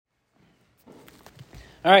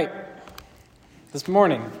All right, this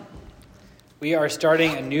morning we are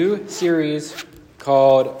starting a new series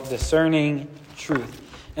called Discerning Truth.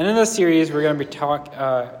 And in this series, we're going to be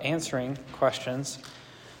answering questions,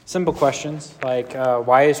 simple questions like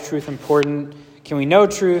why is truth important? Can we know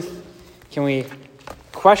truth? Can we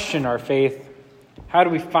question our faith? How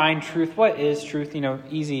do we find truth? What is truth?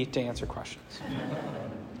 Easy to answer questions.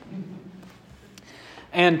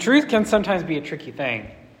 And truth can sometimes be a tricky thing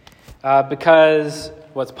because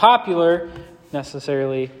what's popular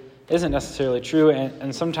isn't necessarily true,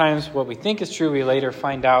 and sometimes what we think is true, we later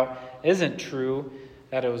find out isn't true,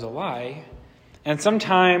 that it was a lie. And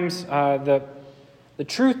sometimes the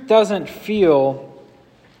truth doesn't feel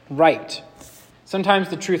right. Sometimes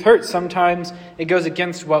the truth hurts. Sometimes it goes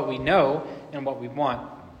against what we know and what we want.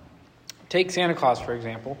 Take Santa Claus, for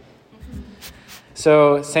example.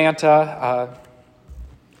 So Santa,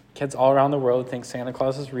 kids all around the world think Santa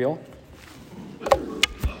Claus is real.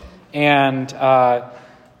 And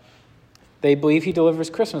they believe he delivers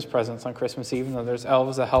Christmas presents on Christmas Eve, even though there's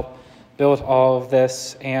elves that help build all of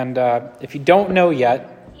this. And if you don't know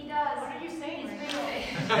yet... He does. What are you saying?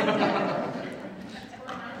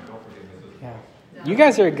 Yeah. You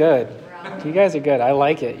guys are good. I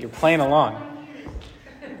like it. You're playing along.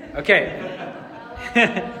 Okay.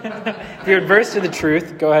 If you're adverse to the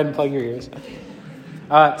truth, go ahead and plug your ears.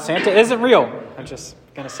 Santa isn't real. I'm just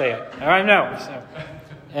going to say it. I know. So.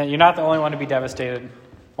 And you're not the only one to be devastated.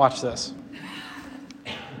 Watch this.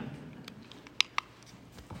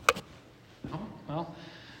 Oh, well,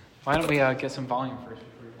 why don't we get some volume first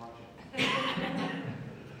before we watch it?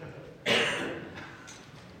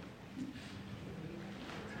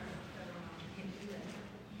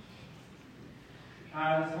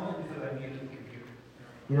 It's only because I muted the computer.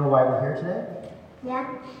 You know why we're here today?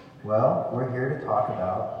 Yeah. Well, we're here to talk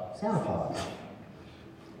about Santa Claus.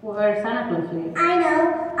 Well, where's Santa Claus live? I know.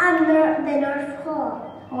 I'm the North Pole.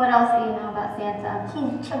 What else do you know about Santa?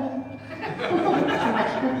 He's chubby. Too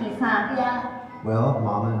much cookies, huh? Yeah. Well,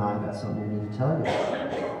 Mama and I got something we need to tell you.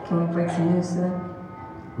 Can we break some news to them?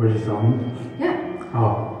 Where'd you film it? Yeah.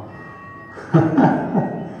 Oh.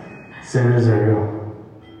 Santa's are real.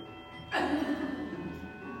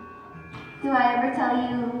 Do I ever tell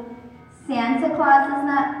you Santa Claus is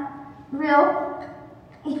not real?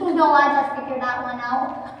 You know, I just figured that one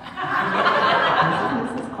out.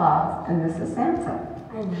 This is Mrs. Claus, and this is Santa.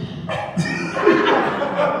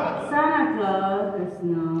 Santa Claus is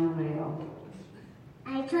not real. I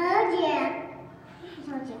told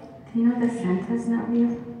you. Do you know that Santa's not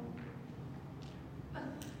real?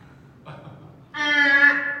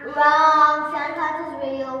 Wrong. Santa Claus is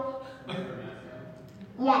real.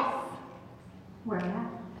 Yes. Where at?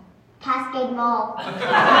 Cascade Mall.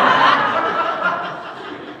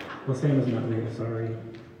 Well, Santa's not real, sorry.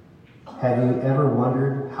 Have you ever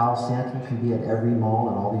wondered how Santa can be at every mall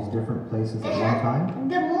and all these different places at one time?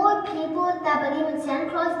 The more people that believe in Santa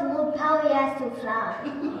Claus, the more power he has to fly.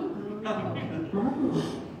 Mommy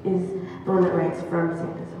is the one that writes from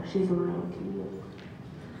Santa, so she's lying to you.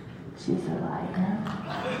 She's a liar.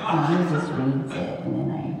 Mommy just reads it and then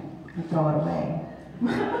I throw it away.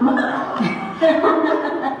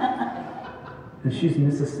 And she's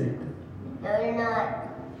Mrs. Santa. No, you're not.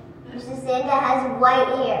 Mrs. Santa has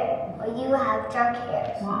white hair, while you have dark hair.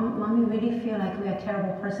 Mommy really feel like we're a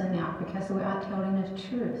terrible person now because we are telling the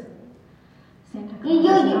truth. Santa Claus is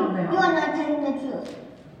not real. You are not telling the truth.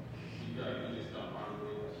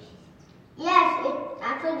 Yes, it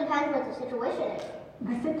actually depends what the situation is.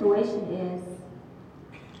 The situation is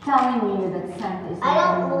telling you that Santa is I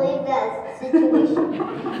don't believe that situation.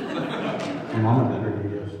 Mama did her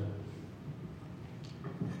videos.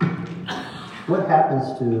 What happens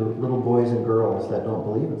to little boys and girls that don't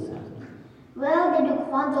believe in Santa? Well, they do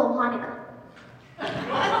Kwanzaa Hanukkah.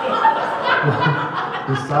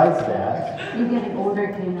 Besides that, You're getting older,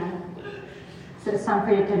 Kina. So it's time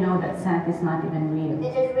for you to know that Santa is not even real.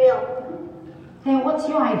 This is real. Hey, what's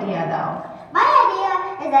your idea though? My idea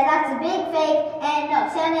is that that's a big fake and no,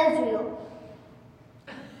 Santa is real.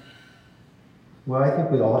 well, I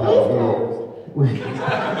think we all have a little... You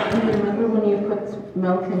remember when you put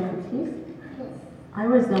milk in cookies? I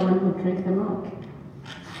was the one who drank the milk.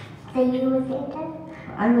 So you were Santa?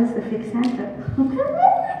 I was the fake Santa.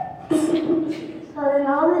 So in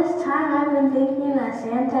all this time I've been thinking that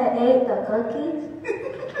Santa ate the cookies?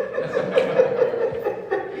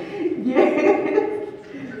 Yes.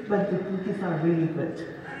 But the cookies are really good.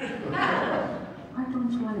 Why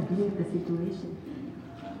don't you want to believe the situation?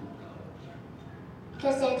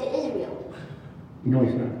 Because Santa is real. No,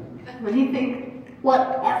 he's not. What do you think?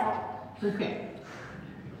 Whatever. Okay.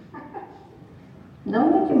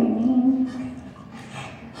 Don't look at me mean.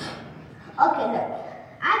 Okay, look.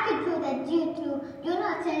 I could prove that you're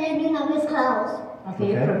not Santa and you're not Miss Claus. Okay,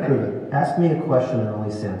 you prove it. Prove it. Ask me a question that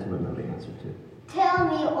only Santa would know the answer to. Tell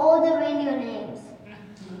me all the reindeer names.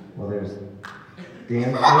 Well, there's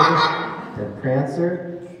Dancer and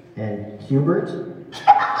Prancer and Hubert. Okay,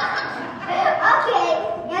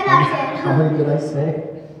 you're not Santa. How many did I say?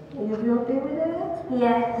 You be okay with that?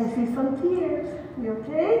 Yes. I see some tears. You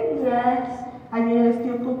okay? Yes. Are you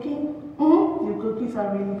still cooking? Mm-hmm. Your cookies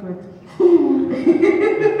are really good.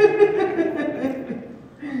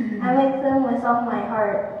 I make them with all my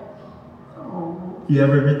heart. Oh. You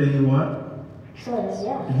have everything you want? So does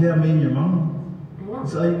yeah. Yeah, me and your mom. I know.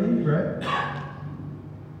 That's all you need, right?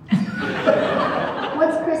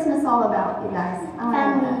 What's Christmas all about, you guys?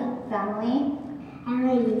 Family. Family. I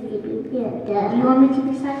like you, baby. Yeah. You want me to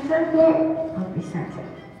be Santa? Yeah. I'll be Santa.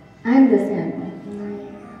 I'm the Santa.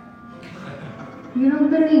 You don't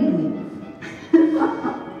believe me.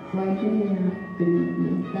 Why do you not believe me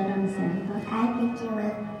that I'm Santa? I think you're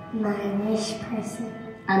my wish person.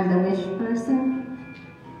 I'm the wish person?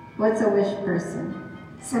 What's a wish person?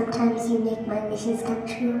 Sometimes you make my wishes come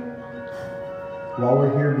true. While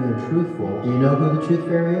we're here being truthful, do you know who the Truth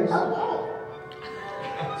Fairy is? Oh,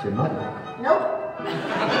 It's your mother. yay. Nope.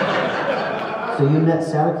 So you met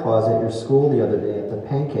Santa Claus at your school the other day at the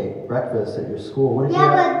pancake breakfast at your school. What did Yeah,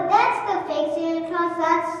 you but that's the fake Santa Claus.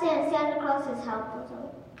 That's Santa Claus's helper.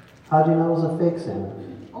 How do you know it was a fake Santa?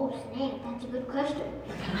 Oh, snap. That's a good question.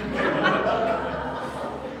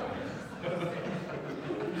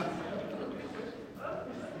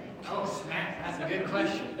 Oh, snap. That's a good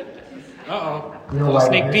question. Uh-oh. You know Little why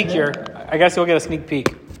sneak we're peek here? here. I guess you'll get a sneak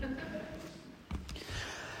peek.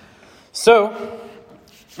 So,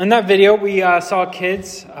 in that video, we saw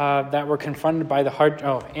kids that were confronted by the hard...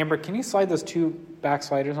 Oh, Amber, can you slide those 2 back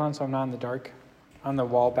sliders on so I'm not in the dark? On the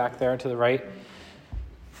wall back there to the right.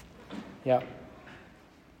 Yep.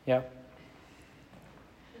 Yep.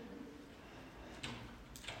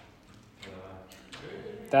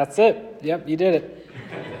 That's it. Yep, you did it.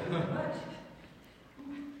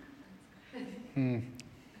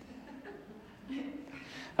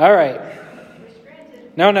 All right.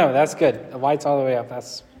 No, that's good. The light's all the way up.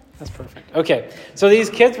 That's perfect. Okay, so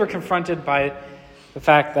these kids were confronted by the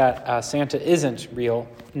fact that Santa isn't real.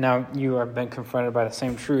 Now you have been confronted by the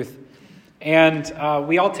same truth. And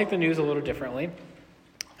we all take the news a little differently.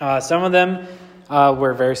 Some of them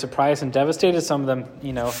were very surprised and devastated. Some of them,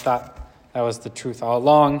 thought that was the truth all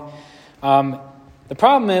along. The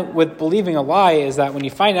problem with believing a lie is that when you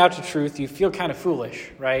find out the truth, you feel kind of foolish,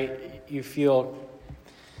 right? You feel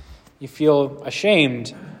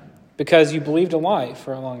ashamed because you believed a lie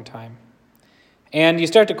for a long time. And you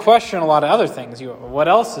start to question a lot of other things. What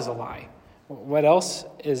else is a lie? What else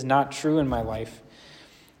is not true in my life?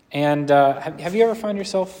 And have you ever found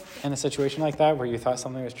yourself in a situation like that where you thought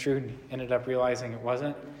something was true and ended up realizing it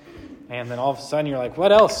wasn't? And then all of a sudden you're like,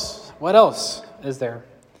 what else? What else is there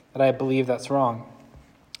that I believe that's wrong?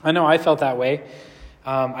 I know I felt that way.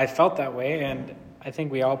 I felt that way, and I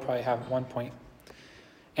think we all probably have at one point.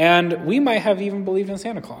 And we might have even believed in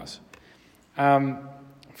Santa Claus.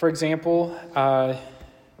 For example,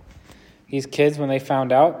 these kids, when they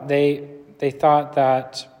found out, they thought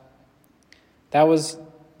that was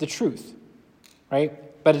the truth,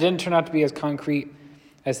 right? But it didn't turn out to be as concrete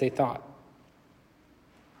as they thought.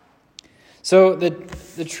 So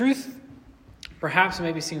the truth perhaps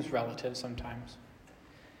maybe seems relative sometimes.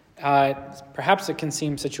 Perhaps it can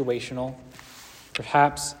seem situational.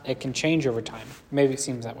 Perhaps it can change over time. Maybe it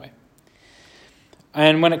seems that way.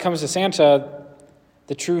 And when it comes to Santa,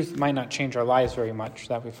 the truth might not change our lives very much,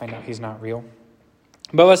 that we find out he's not real.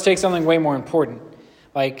 But let's take something way more important,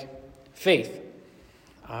 like faith.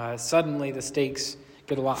 Suddenly the stakes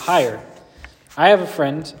get a lot higher. I have a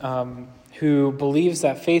friend who believes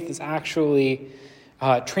that faith is actually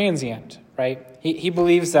transient, right? He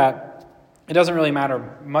believes that it doesn't really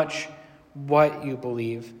matter much what you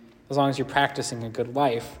believe as long as you're practicing a good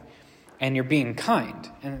life and you're being kind.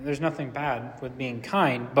 And there's nothing bad with being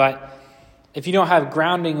kind, but if you don't have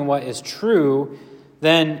grounding in what is true,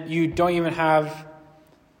 then you don't even have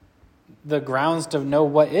the grounds to know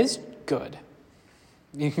what is good.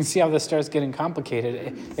 You can see how this starts getting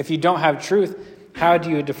complicated. If you don't have truth, how do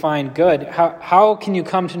you define good? How can you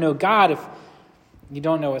come to know God if you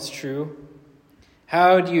don't know what's true?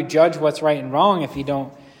 How do you judge what's right and wrong if you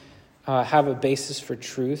don't have a basis for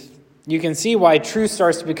truth? You can see why truth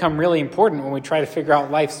starts to become really important when we try to figure out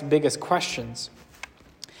life's biggest questions.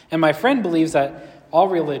 And my friend believes that all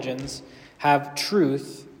religions have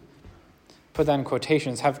truth, put that in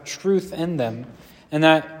quotations, have truth in them, and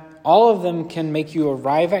that all of them can make you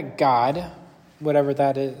arrive at God, whatever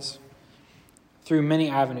that is. through many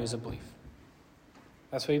avenues of belief.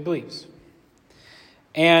 That's what he believes.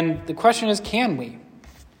 And the question is, can we?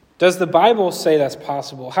 Does the Bible say that's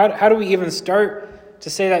possible? How do we even start to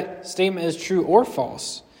say that statement is true or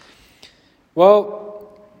false?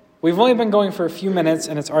 Well, we've only been going for a few minutes,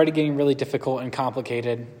 and it's already getting really difficult and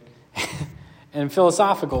complicated and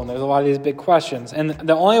philosophical, and there's a lot of these big questions. And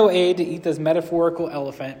the only way to eat this metaphorical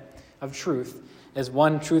elephant of truth is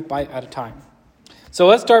one truth bite at a time. So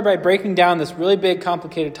let's start by breaking down this really big,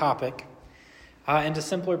 complicated topic into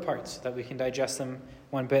simpler parts so that we can digest them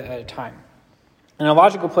one bit at a time. And a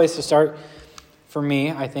logical place to start for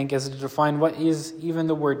me, I think, is to define what is even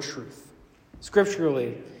the word truth.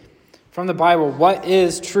 Scripturally, from the Bible, what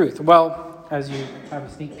is truth? Well, as you have a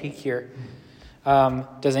sneak peek here,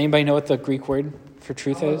 does anybody know what the Greek word for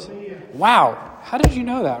truth is? Wow! How did you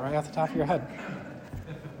know that right off the top of your head?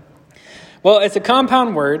 Well, it's a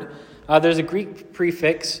compound word. There's a Greek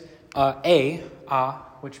prefix, a,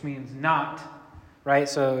 which means not, right?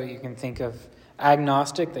 So you can think of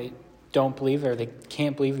agnostic, they don't believe, or they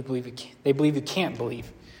can't believe, they believe you can't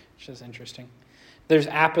believe, which is interesting. There's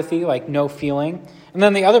apathy, like no feeling. And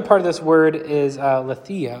then the other part of this word is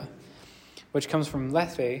lethia, which comes from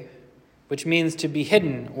lethe, which means to be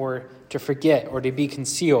hidden or to forget or to be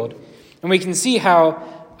concealed. And we can see how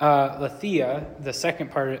lethia, the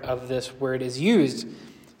second part of this word, is used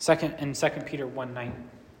in 2 Peter 1:9.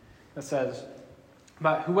 That says,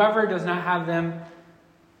 "But whoever does not have them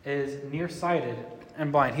is nearsighted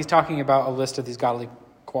and blind." He's talking about a list of these godly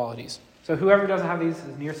qualities. So whoever doesn't have these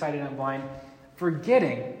is nearsighted and blind,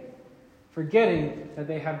 forgetting that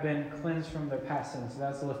they have been cleansed from their past sins. So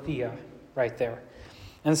that's lethia right there.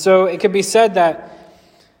 And so it could be said that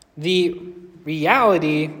the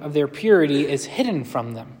reality of their purity is hidden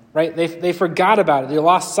from them, right? They forgot about it. They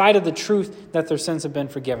lost sight of the truth that their sins have been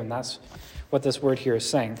forgiven. That's what this word here is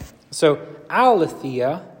saying. So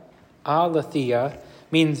aletheia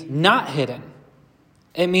means not hidden.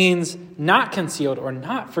 It means not concealed or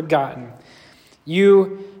not forgotten.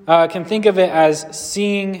 You can think of it as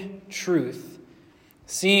seeing truth,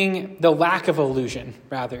 seeing the lack of illusion,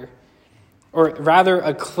 or rather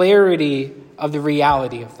a clarity of the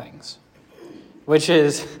reality of things, which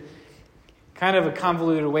is kind of a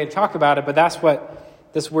convoluted way to talk about it, but that's what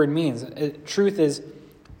this word means. Truth is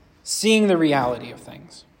seeing the reality of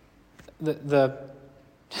things.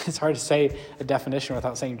 It's hard to say a definition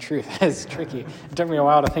without saying truth. It's tricky. It took me a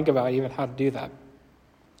while to think about even how to do that.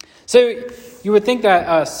 So you would think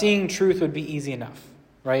that seeing truth would be easy enough,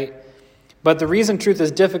 right? But the reason truth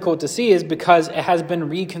is difficult to see is because it has been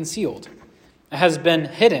reconcealed. It has been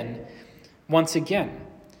hidden once again.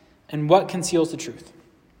 And what conceals the truth?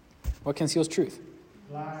 What conceals truth?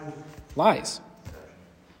 Lies.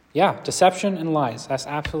 Yeah, deception and lies. That's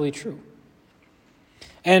absolutely true.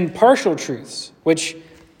 And partial truths, which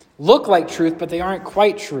look like truth, but they aren't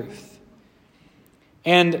quite truth.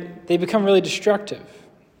 And they become really destructive.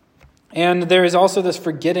 And there is also this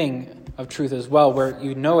forgetting of truth as well, where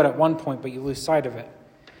you know it at one point, but you lose sight of it.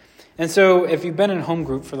 And so if you've been in home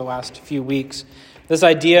group for the last few weeks, this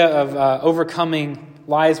idea of overcoming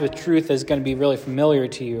lies with truth is going to be really familiar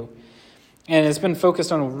to you. And it's been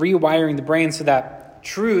focused on rewiring the brain so that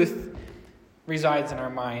truth resides in our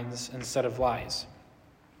minds instead of lies.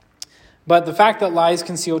 But the fact that lies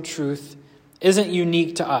conceal truth isn't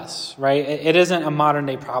unique to us, right? It isn't a modern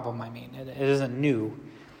day problem, It isn't new.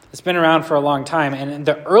 It's been around for a long time. And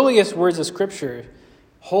the earliest words of Scripture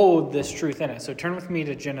hold this truth in it. So turn with me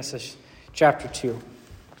to Genesis chapter 2.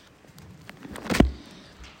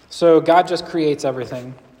 So God just creates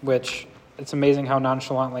everything, which it's amazing how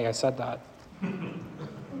nonchalantly I said that.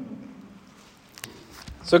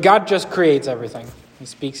 So God just creates everything. He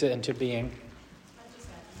speaks it into being.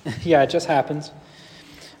 Yeah, it just happens.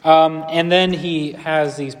 And then he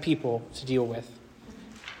has these people to deal with.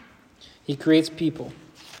 He creates people.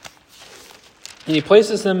 And he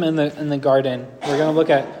places them in the garden. We're going to look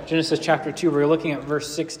at Genesis chapter 2. We're looking at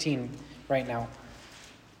verse 16 right now.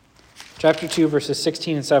 Chapter 2, verses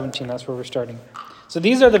 16 and 17. That's where we're starting. So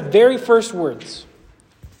these are the very first words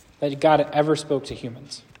that God ever spoke to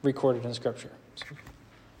humans, recorded in Scripture. So,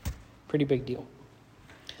 pretty big deal.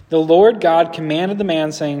 The Lord God commanded the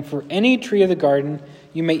man, saying, "For any tree of the garden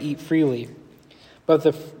you may eat freely,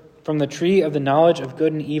 but from the tree of the knowledge of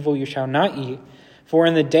good and evil you shall not eat, for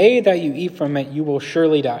in the day that you eat from it you will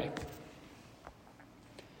surely die."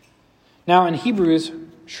 Now in Hebrews,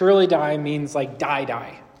 surely die means like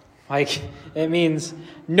die. Like it means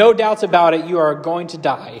no doubts about it, you are going to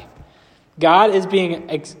die. God is being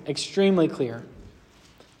extremely clear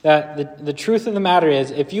that the truth of the matter is,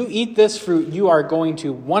 if you eat this fruit, you are going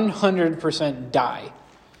to 100% die.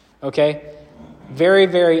 Okay? Very,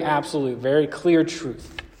 very absolute, very clear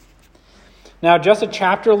truth. Now, just a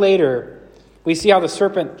chapter later, we see how the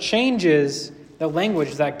serpent changes the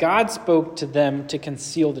language that God spoke to them to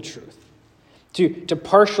conceal the truth, to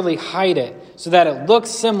partially hide it so that it looks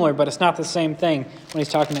similar, but it's not the same thing when he's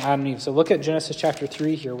talking to Adam and Eve. So look at Genesis chapter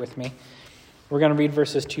 3 here with me. We're going to read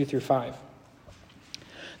verses 2 through 5.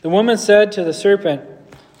 The woman said to the serpent,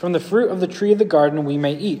 "From the fruit of the tree of the garden we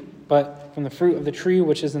may eat, but from the fruit of the tree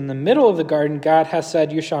which is in the middle of the garden, God has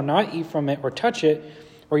said, you shall not eat from it or touch it,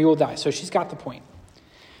 or you will die." So she's got the point.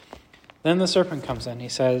 Then the serpent comes in. He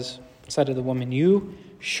said to the woman, "You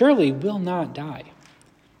surely will not die."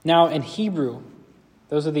 Now in Hebrew,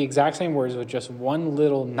 those are the exact same words with just one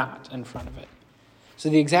little not in front of it. So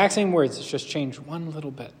the exact same words, it's just changed one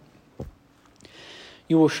little bit.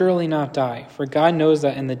 "You will surely not die, for God knows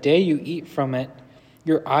that in the day you eat from it,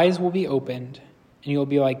 your eyes will be opened, and you will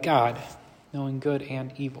be like God, knowing good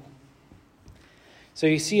and evil." So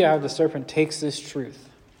you see how the serpent takes this truth.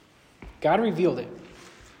 God revealed it.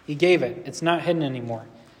 He gave it. It's not hidden anymore.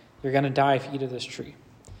 You're going to die if you eat of this tree.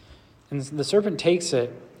 And the serpent takes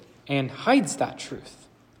it and hides that truth.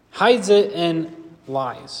 Hides it in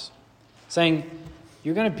lies. Saying,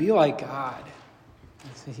 you're going to be like God.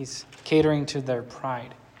 He's catering to their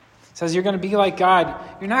pride. He says, you're going to be like God.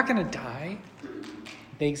 You're not going to die.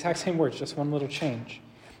 The exact same words, just one little change.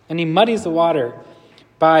 And he muddies the water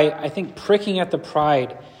by, I think, pricking at the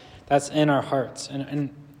pride that's in our hearts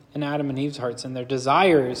and in Adam and Eve's hearts and their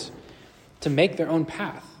desires to make their own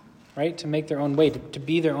path, right? To make their own way, to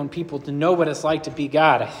be their own people, to know what it's like to be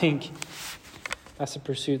God. I think that's a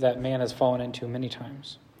pursuit that man has fallen into many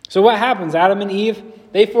times. So what happens? Adam and Eve,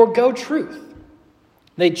 they forego truth.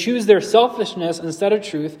 They choose their selfishness instead of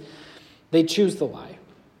truth. They choose the lie.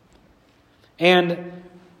 And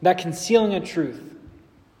that concealing of truth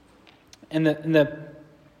and the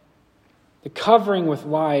covering with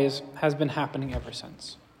lies has been happening ever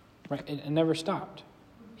since. Right? It never stopped.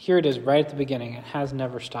 Here it is right at the beginning. It has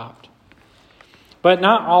never stopped. But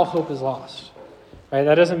not all hope is lost. Right?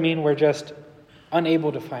 That doesn't mean we're just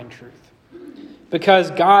unable to find truth. Because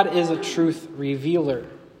God is a truth revealer.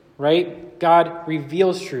 Right? God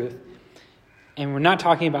reveals truth. And we're not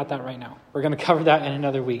talking about that right now. We're going to cover that in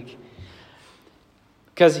another week.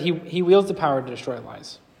 Because he wields the power to destroy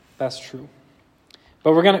lies. That's true.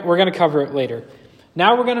 But we're going to cover it later.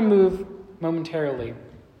 Now we're going to move momentarily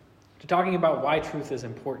to talking about why truth is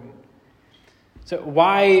important. So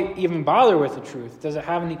why even bother with the truth? Does it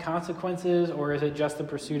have any consequences, or is it just the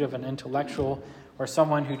pursuit of an intellectual or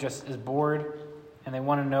someone who just is bored and they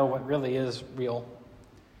want to know what really is real?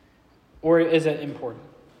 Or is it important?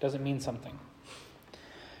 Does it mean something?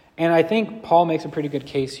 And I think Paul makes a pretty good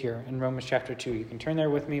case here in Romans chapter 2. You can turn there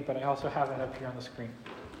with me, but I also have it up here on the screen.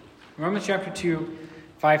 Romans chapter 2,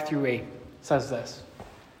 5 through 8 says this.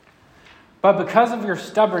 "But because of your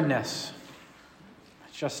stubbornness,"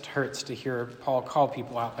 it just hurts to hear Paul call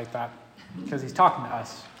people out like that, because he's talking to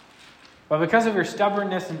us. "But because of your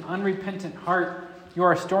stubbornness and unrepentant heart, you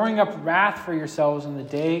are storing up wrath for yourselves in the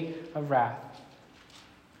day of wrath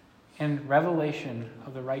and revelation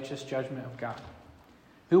of the righteous judgment of God,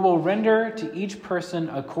 who will render to each person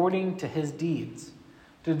according to his deeds.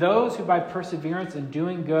 To those who by perseverance in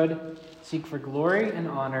doing good seek for glory and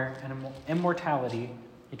honor and immortality,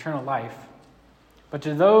 eternal life. But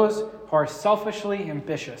to those who are selfishly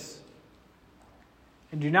ambitious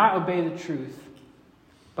and do not obey the truth,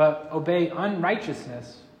 but obey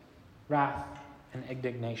unrighteousness, wrath, and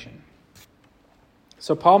indignation."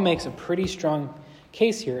 So Paul makes a pretty strong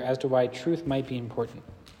case here as to why truth might be important.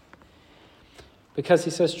 Because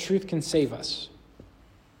he says truth can save us.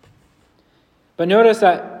 But notice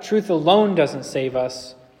that truth alone doesn't save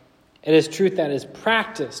us. It is truth that is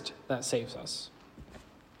practiced that saves us.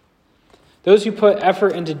 Those who put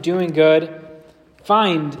effort into doing good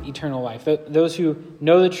find eternal life. Those who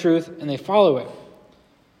know the truth and they follow it.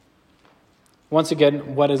 Once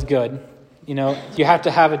again, what is good? You have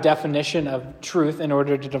to have a definition of truth in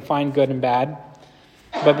order to define good and bad.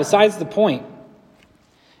 But besides the point,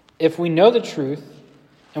 if we know the truth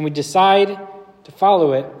and we decide to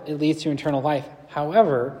follow it, it leads to eternal life.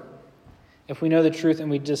 However, if we know the truth and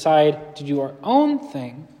we decide to do our own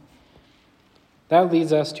thing, that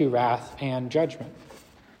leads us to wrath and judgment.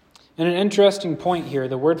 And an interesting point here,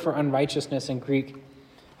 the word for unrighteousness in Greek,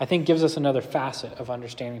 I think gives us another facet of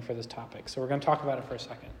understanding for this topic. So we're going to talk about it for a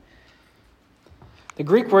second. The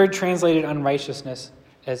Greek word translated unrighteousness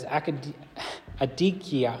is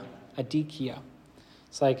adikia.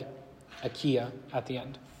 It's like akia at the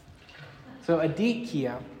end. So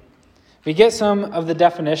adikia. We get some of the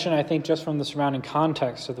definition, I think, just from the surrounding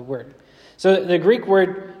context of the word. So the Greek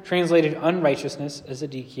word translated unrighteousness is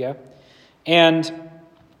adikia, and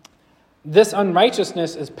this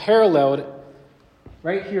unrighteousness is paralleled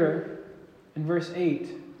right here in verse 8.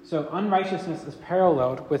 So unrighteousness is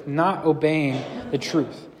paralleled with not obeying the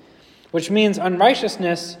truth, which means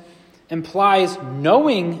unrighteousness implies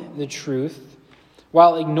knowing the truth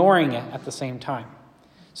while ignoring it at the same time.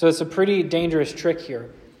 So it's a pretty dangerous trick here,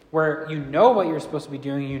 where you know what you're supposed to be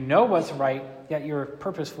doing, you know what's right, yet you're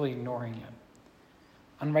purposefully ignoring it.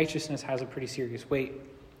 Unrighteousness has a pretty serious weight.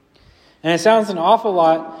 And it sounds an awful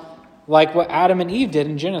lot like what Adam and Eve did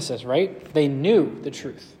in Genesis, right? They knew the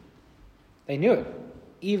truth. They knew it.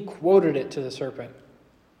 Eve quoted it to the serpent,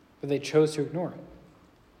 but they chose to ignore it.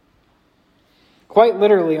 Quite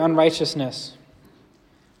literally, unrighteousness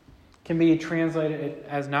can be translated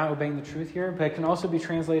as not obeying the truth here, but it can also be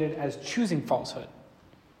translated as choosing falsehood,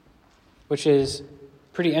 which is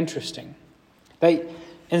pretty interesting. That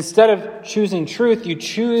instead of choosing truth, you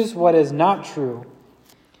choose what is not true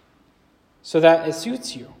so that it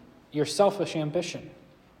suits you, your selfish ambition.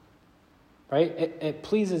 Right? It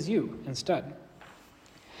pleases you instead.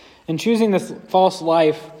 And choosing this false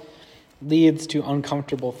life leads to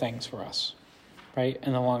uncomfortable things for us, right,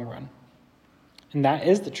 in the long run. And that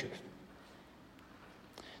is the truth.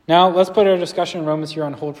 Now, let's put our discussion on Romans here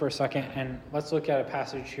on hold for a second, and let's look at a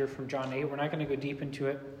passage here from John 8. We're not going to go deep into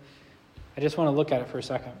it. I just want to look at it for a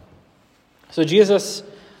second. So Jesus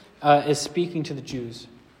is speaking to the Jews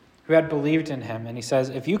who had believed in him, and he says,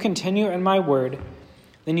 "If you continue in my word,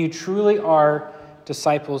 then you truly are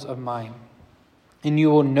disciples of mine, and you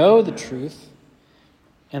will know the truth,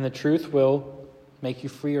 and the truth will make you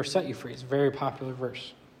free or set you free." It's a very popular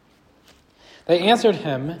verse. They answered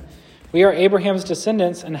him, "We are Abraham's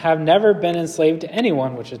descendants and have never been enslaved to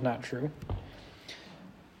anyone," which is not true.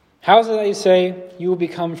 "How is it that you say you will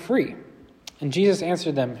become free?" And Jesus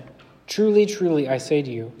answered them, "Truly, truly, I say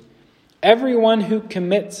to you, everyone who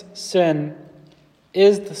commits sin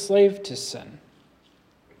is the slave to sin."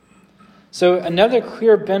 So another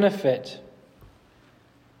clear benefit,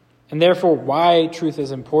 and therefore why truth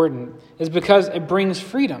is important, is because it brings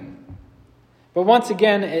freedom. But once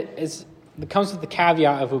again, it comes with the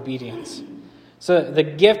caveat of obedience. So the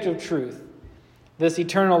gift of truth, this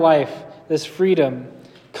eternal life, this freedom,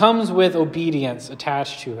 comes with obedience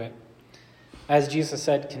attached to it. As Jesus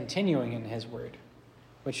said, continuing in his word,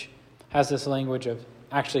 which has this language of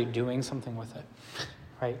actually doing something with it,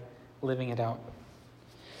 right? Living it out.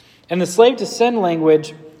 And the slave to sin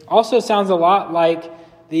language also sounds a lot like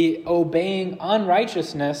the obeying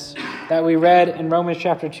unrighteousness that we read in Romans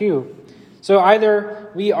chapter 2. So either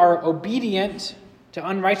we are obedient to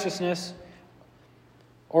unrighteousness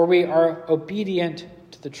or we are obedient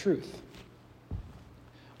to the truth.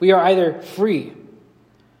 We are either free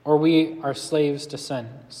or we are slaves to sin,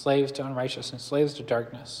 slaves to unrighteousness, slaves to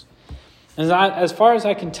darkness. And as far as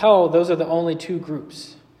I can tell, those are the only two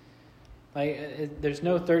groups. There's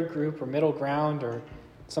no third group or middle ground or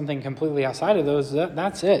something completely outside of those.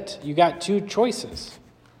 That's it. You got two choices.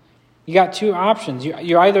 You got two options.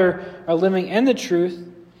 You either are living in the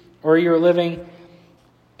truth or you're living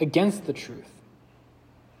against the truth.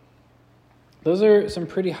 Those are some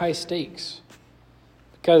pretty high stakes.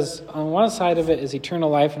 Because on one side of it is eternal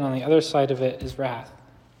life and on the other side of it is wrath.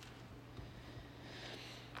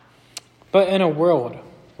 But in a world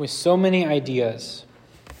with so many ideas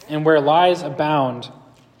and where lies abound,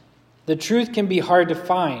 the truth can be hard to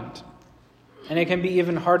find, and it can be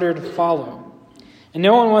even harder to follow. And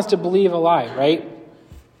no one wants to believe a lie, right?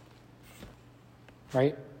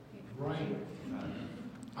 Right?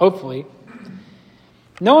 Hopefully.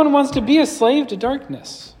 No one wants to be a slave to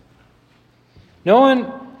darkness. No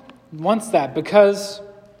one wants that because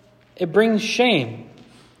it brings shame.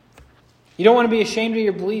 You don't want to be ashamed of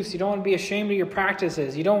your beliefs. You don't want to be ashamed of your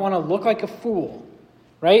practices. You don't want to look like a fool,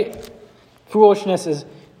 right? Foolishness is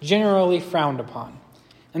generally frowned upon.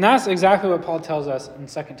 And that's exactly what Paul tells us in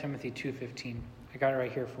 2 Timothy 2:15. I got it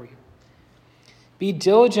right here for you. "Be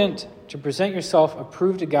diligent to present yourself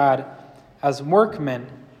approved to God as workmen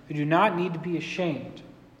who do not need to be ashamed,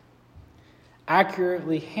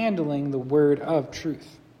 accurately handling the word of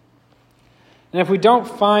truth." And if we don't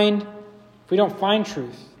find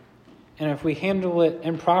truth, and if we handle it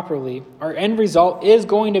improperly, our end result is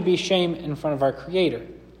going to be shame in front of our Creator,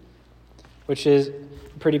 which is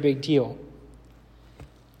a pretty big deal.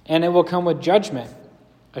 And it will come with judgment,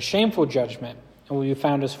 a shameful judgment, and we'll be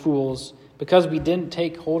found as fools because we didn't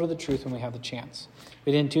take hold of the truth when we had the chance.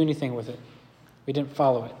 We didn't do anything with it. We didn't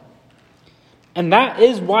follow it. And that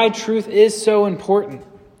is why truth is so important.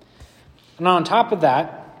 And on top of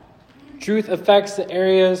that, truth affects the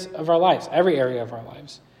areas of our lives, every area of our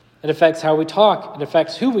lives. It affects how we talk. It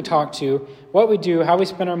affects who we talk to, what we do, how we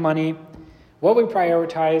spend our money, what we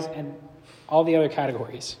prioritize, and all the other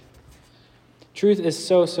categories. Truth is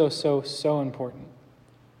so, so, so, so important.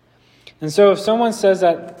 And so if someone says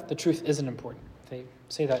that the truth isn't important, they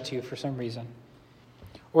say that to you for some reason,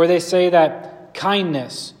 or they say that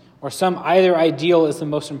kindness or some other ideal is the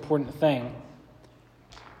most important thing,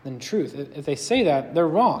 then truth, if they say that, they're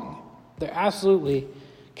wrong. They're absolutely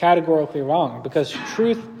categorically wrong, because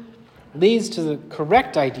truth leads to the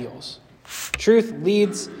correct ideals. Truth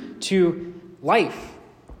leads to life.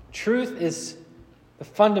 Truth is the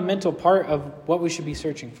fundamental part of what we should be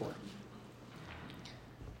searching for.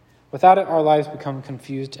 Without it, our lives become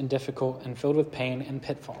confused and difficult and filled with pain and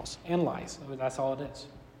pitfalls and lies. That's all it is.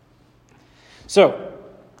 So,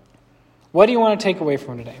 what do you want to take away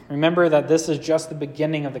from today? Remember that this is just the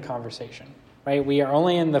beginning of the conversation, right? We are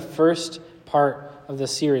only in the first part of the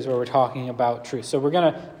series where we're talking about truth. So we're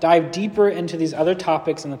going to dive deeper into these other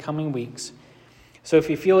topics in the coming weeks. So if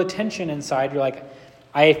you feel a tension inside, you're like,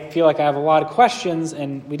 I feel like I have a lot of questions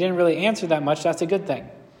and we didn't really answer that much, that's a good thing.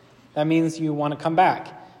 That means you want to come back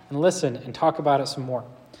and listen and talk about it some more.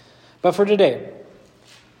 But for today,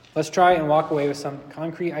 let's try and walk away with some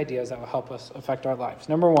concrete ideas that will help us affect our lives.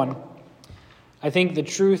 Number one, I think the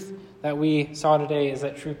truth that we saw today is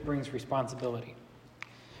that truth brings responsibility.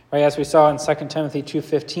 Right, as we saw in 2 Timothy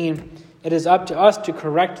 2:15, it is up to us to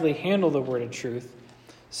correctly handle the word of truth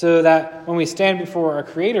so that when we stand before our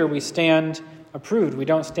Creator, we stand approved. We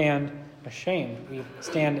don't stand ashamed. We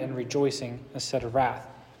stand in rejoicing instead of wrath.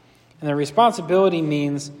 And the responsibility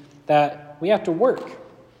means that we have to work,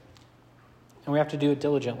 and we have to do it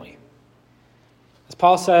diligently. As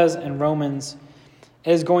Paul says in Romans,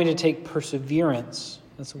 it is going to take perseverance,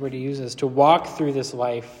 that's the word he uses, to walk through this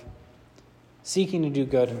life seeking to do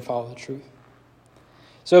good and follow the truth.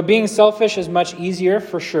 So being selfish is much easier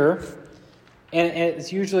for sure, and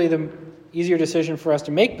it's usually the easier decision for us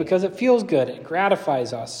to make because it feels good, it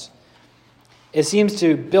gratifies us. It seems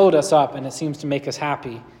to build us up and it seems to make us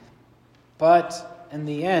happy. But in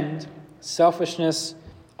the end, selfishness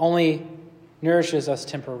only nourishes us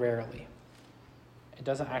temporarily. It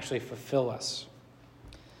doesn't actually fulfill us.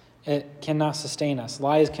 It cannot sustain us.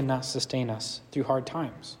 Lies cannot sustain us through hard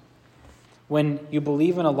times. When you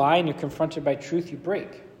believe in a lie and you're confronted by truth, you break.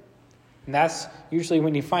 And that's usually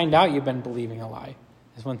when you find out you've been believing a lie,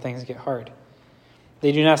 is when things get hard.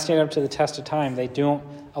 They do not stand up to the test of time. They don't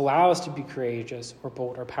allow us to be courageous or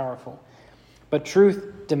bold or powerful. But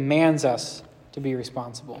truth demands us to be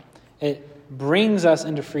responsible. It brings us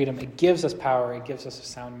into freedom. It gives us power. It gives us a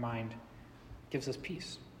sound mind. It gives us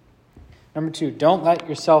peace. Number two, don't let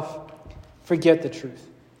yourself forget the truth.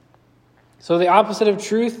 So the opposite of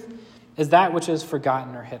truth is that which is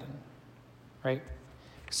forgotten or hidden. Right?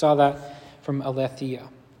 We saw that from Aletheia.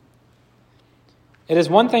 It is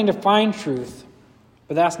one thing to find truth,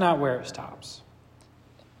 but that's not where it stops.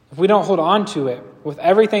 If we don't hold on to it with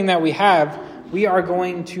everything that we have, we are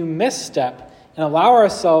going to misstep and allow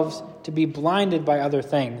ourselves to be blinded by other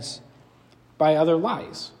things, by other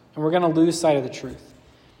lies. And we're going to lose sight of the truth.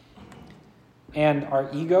 And our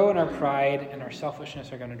ego and our pride and our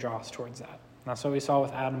selfishness are going to draw us towards that. And that's what we saw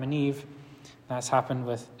with Adam and Eve. That's happened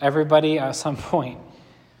with everybody at some point.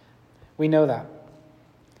 We know that.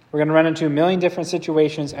 We're going to run into a million different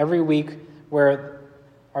situations every week where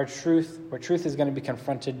truth is going to be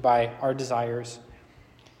confronted by our desires.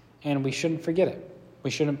 And we shouldn't forget it.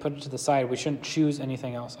 We shouldn't put it to the side. We shouldn't choose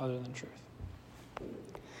anything else other than truth.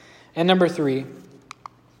 And number three,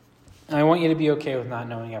 I want you to be okay with not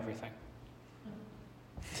knowing everything.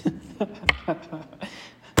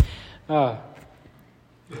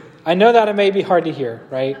 I know that it may be hard to hear,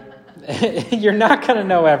 right? You're not going to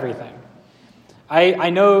know everything. I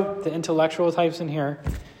know the intellectual types in here.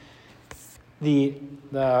 The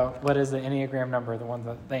what is the Enneagram number?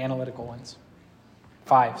 The analytical ones.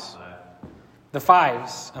 5s. The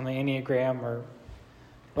 5s on the Enneagram or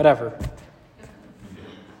whatever.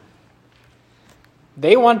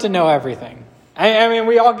 They want to know everything. I mean,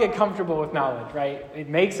 we all get comfortable with knowledge, right? It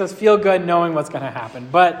makes us feel good knowing what's going to happen.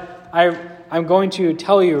 But I'm going to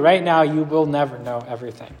tell you right now, you will never know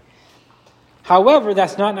everything. However,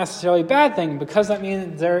 that's not necessarily a bad thing, because that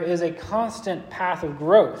means there is a constant path of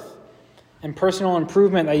growth and personal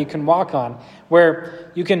improvement that you can walk on,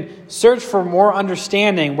 where you can search for more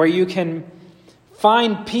understanding, where you can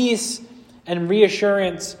find peace and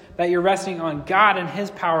reassurance that you're resting on God and His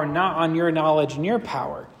power, not on your knowledge and your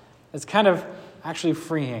power. It's kind of actually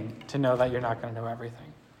freeing to know that you're not going to know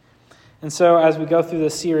everything. And so as we go through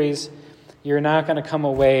this series, you're not going to come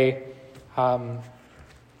away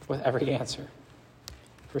with every answer,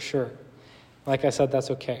 for sure. like I said,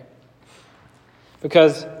 that's okay.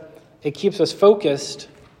 Because it keeps us focused,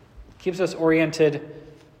 keeps us oriented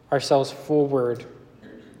ourselves forward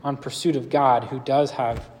on pursuit of God, who does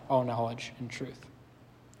have all knowledge and truth.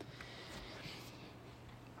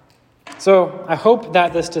 So I hope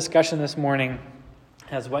that this discussion this morning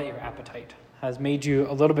has whet your appetite, has made you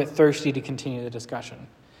a little bit thirsty to continue the discussion.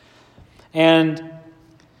 And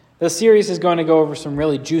this series is going to go over some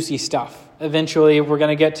really juicy stuff. Eventually, we're going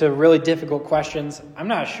to get to really difficult questions. I'm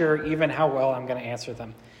not sure even how well I'm going to answer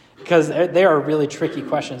them, because they are really tricky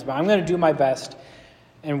questions, but I'm going to do my best.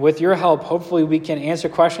 And with your help, hopefully we can answer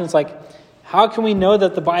questions like, how can we know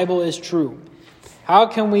that the Bible is true? How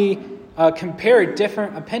can we compare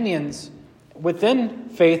different opinions within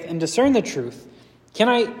faith and discern the truth? Can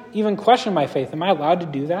I even question my faith? Am I allowed to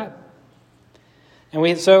do that? And we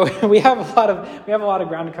have a lot of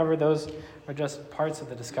ground to cover. Those are just parts of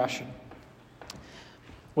the discussion,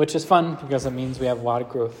 which is fun because it means we have a lot of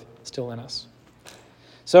growth still in us.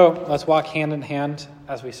 So let's walk hand in hand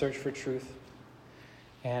as we search for truth.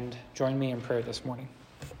 And join me in prayer this morning.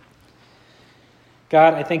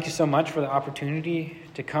 God, I thank you so much for the opportunity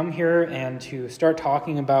to come here and to start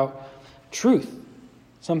talking about truth,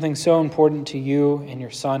 something so important to you and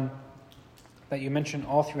your Son that you mention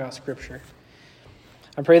all throughout Scripture.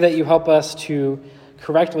 I pray that you help us to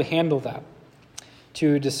correctly handle that,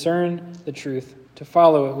 to discern the truth, to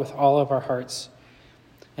follow it with all of our hearts,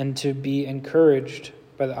 and to be encouraged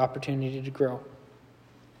by the opportunity to grow.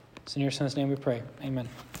 It's in your Son's name we pray. Amen.